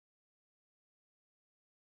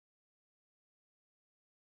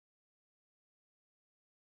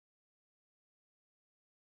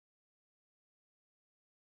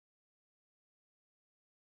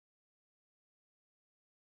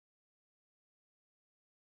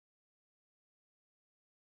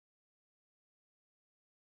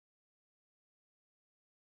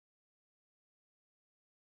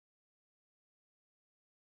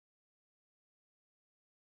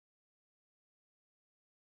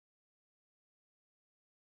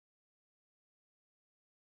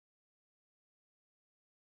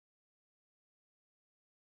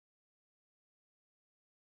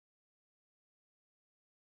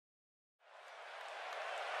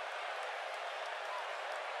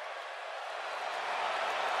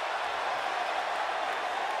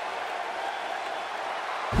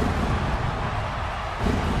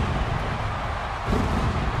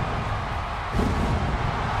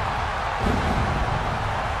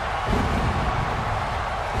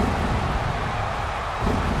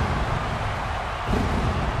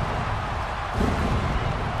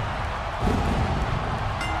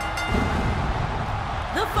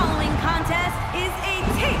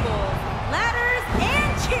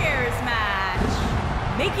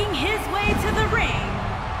making his way to the ring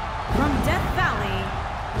from Death Valley,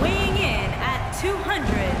 weighing in at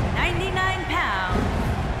 299 pounds,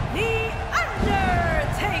 the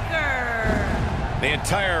Undertaker. The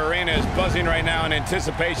entire arena is buzzing right now in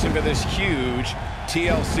anticipation for this huge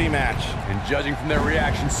TLC match. And judging from their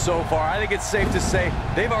reactions so far, I think it's safe to say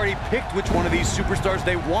they've already picked which one of these superstars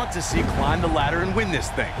they want to see climb the ladder and win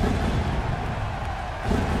this thing.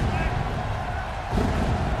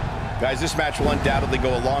 Guys, this match will undoubtedly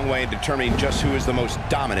go a long way in determining just who is the most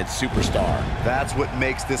dominant superstar. That's what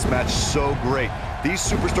makes this match so great. These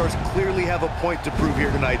superstars clearly have a point to prove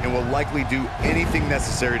here tonight and will likely do anything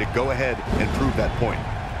necessary to go ahead and prove that point.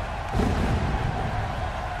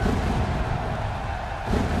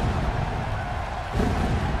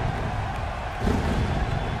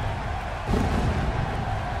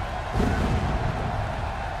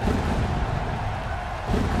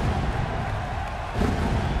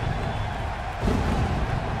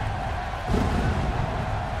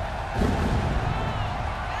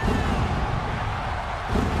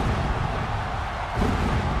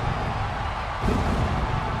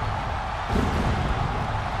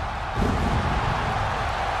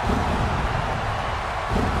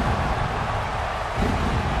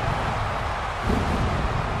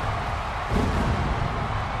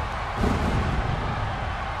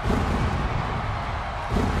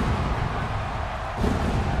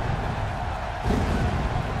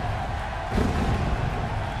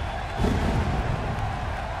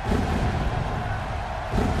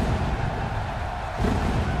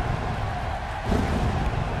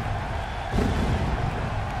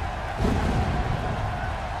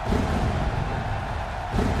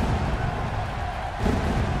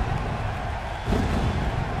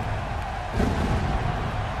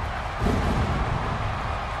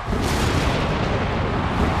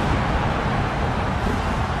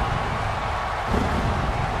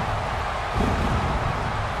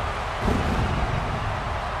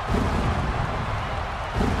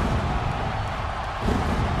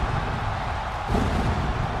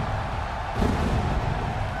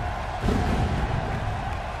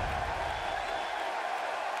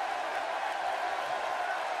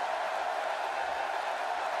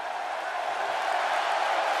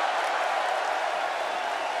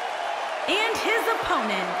 And his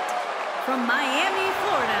opponent, from Miami,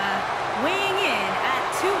 Florida, weighing in at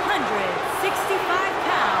 265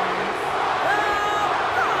 pounds,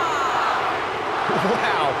 The Rock.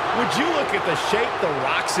 Wow, would you look at the shape The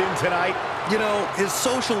Rock's in tonight? You know, his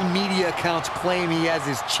social media accounts claim he has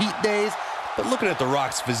his cheat days, but looking at The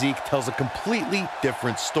Rock's physique tells a completely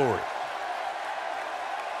different story.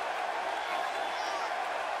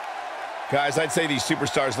 Guys, I'd say these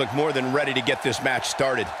superstars look more than ready to get this match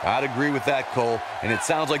started. I'd agree with that, Cole, and it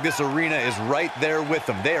sounds like this arena is right there with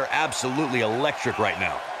them. They are absolutely electric right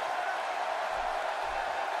now.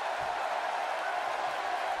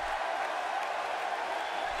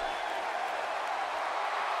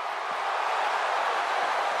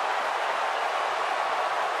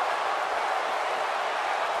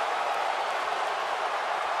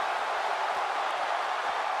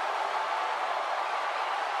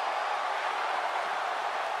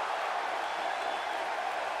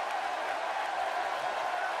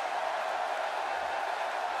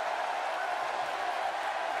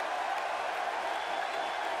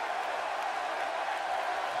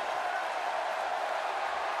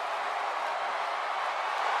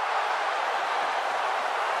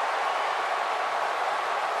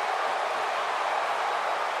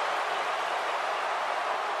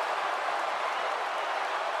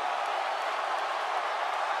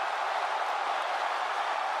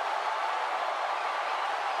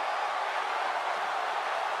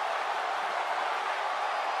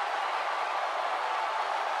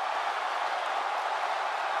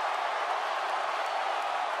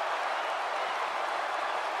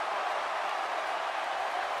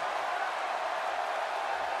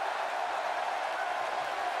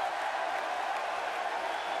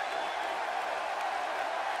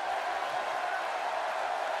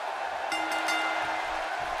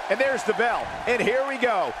 And there's the bell, and here we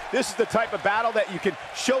go. This is the type of battle that you can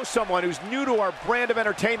show someone who's new to our brand of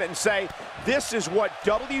entertainment and say, this is what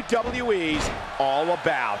WWE's all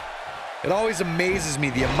about. It always amazes me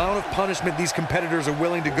the amount of punishment these competitors are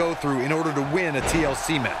willing to go through in order to win a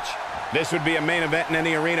TLC match. This would be a main event in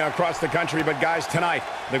any arena across the country, but guys, tonight,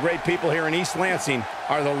 the great people here in East Lansing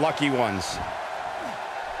are the lucky ones.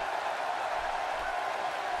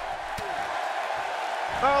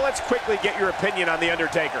 Oh, let's quickly get your opinion on The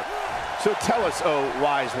Undertaker. So tell us, oh,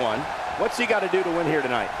 wise one, what's he got to do to win here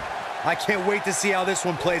tonight? I can't wait to see how this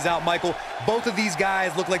one plays out, Michael. Both of these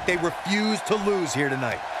guys look like they refuse to lose here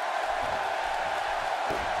tonight.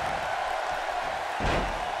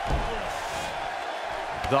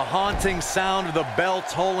 The haunting sound of the bell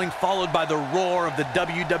tolling, followed by the roar of the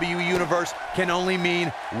WWE Universe, can only mean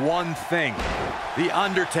one thing. The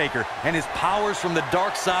Undertaker and his powers from the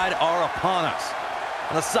dark side are upon us.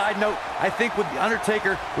 On a side note, I think The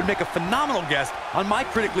Undertaker would make a phenomenal guest on my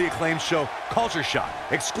critically acclaimed show, Culture Shock,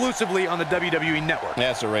 exclusively on the WWE Network. Yeah,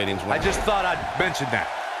 that's a ratings winner. I just thought I'd mention that.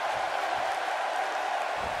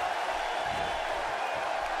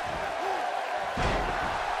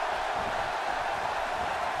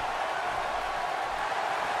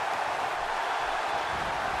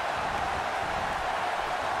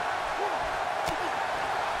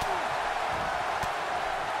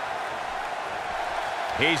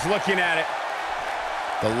 He's looking at it.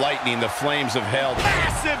 The lightning, the flames of hell.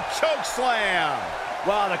 Massive choke slam.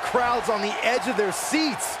 Wow, the crowd's on the edge of their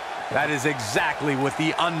seats. That is exactly what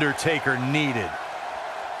The Undertaker needed.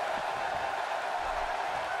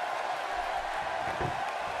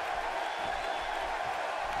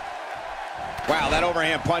 Wow, that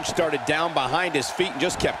overhand punch started down behind his feet and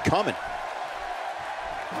just kept coming.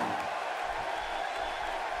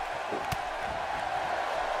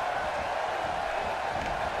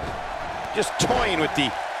 Just toying with the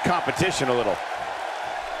competition a little.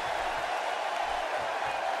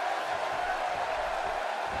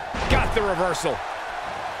 Got the reversal.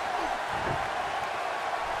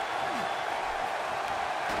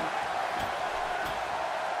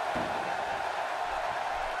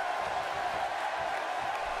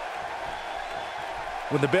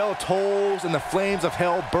 When the bell tolls and the flames of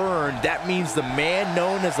hell burn, that means the man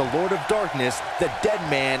known as the Lord of Darkness, the Dead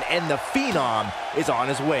Man, and the Phenom is on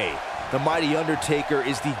his way. The mighty Undertaker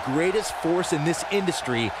is the greatest force in this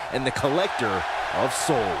industry and the collector of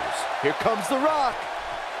souls. Here comes The Rock.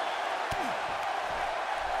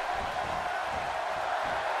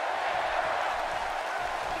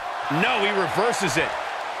 No, he reverses it.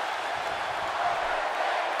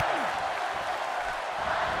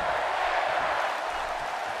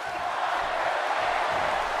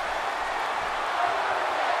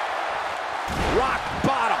 Rock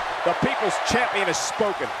bottom. The People's Champion has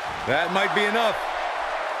spoken. That might be enough.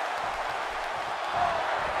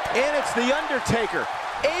 And it's The Undertaker,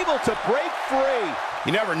 able to break free.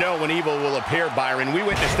 You never know when evil will appear, Byron. We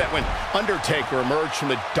witnessed that when Undertaker emerged from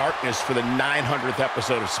the darkness for the 900th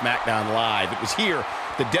episode of SmackDown Live. It was here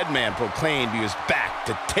the Dead Man proclaimed he was back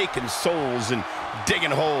to taking souls and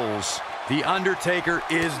digging holes. The Undertaker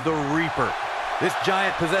is the Reaper. This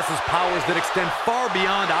giant possesses powers that extend far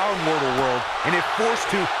beyond our mortal world, and if forced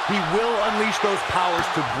to, he will unleash those powers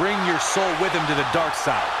to bring your soul with him to the dark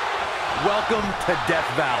side. Welcome to Death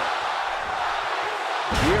Valley.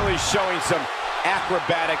 Really showing some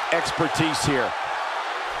acrobatic expertise here.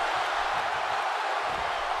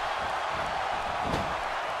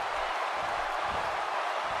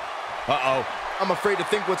 Uh-oh. I'm afraid to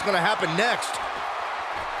think what's going to happen next.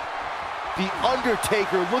 The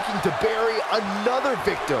Undertaker looking to bury another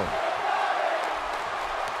victim.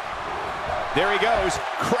 There he goes,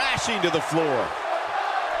 crashing to the floor.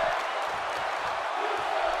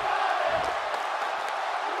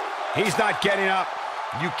 He's not getting up.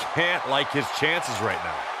 You can't like his chances right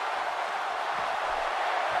now.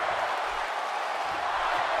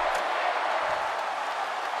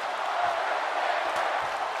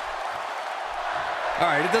 All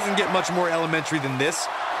right, it doesn't get much more elementary than this.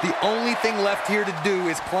 The only thing left here to do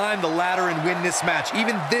is climb the ladder and win this match.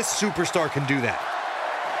 Even this superstar can do that.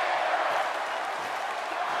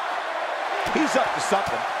 He's up to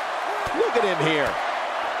something. Look at him here.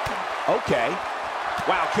 Okay.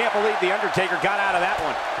 Wow, can't believe The Undertaker got out of that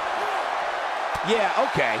one. Yeah,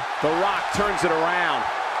 okay. The Rock turns it around.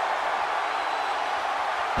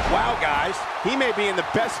 Wow, guys. He may be in the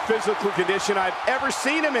best physical condition I've ever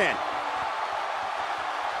seen him in.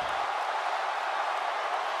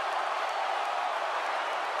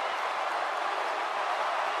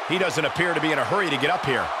 He doesn't appear to be in a hurry to get up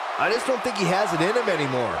here. I just don't think he has it in him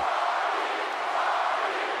anymore.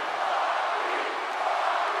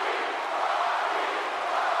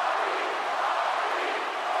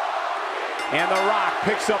 And The Rock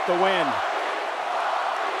picks up the win.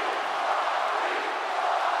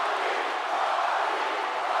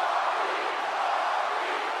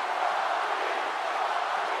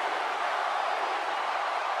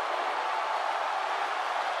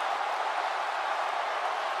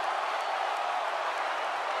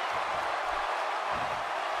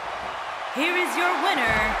 Here is your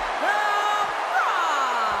winner, The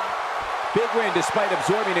Rock! Big win despite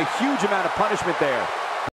absorbing a huge amount of punishment there.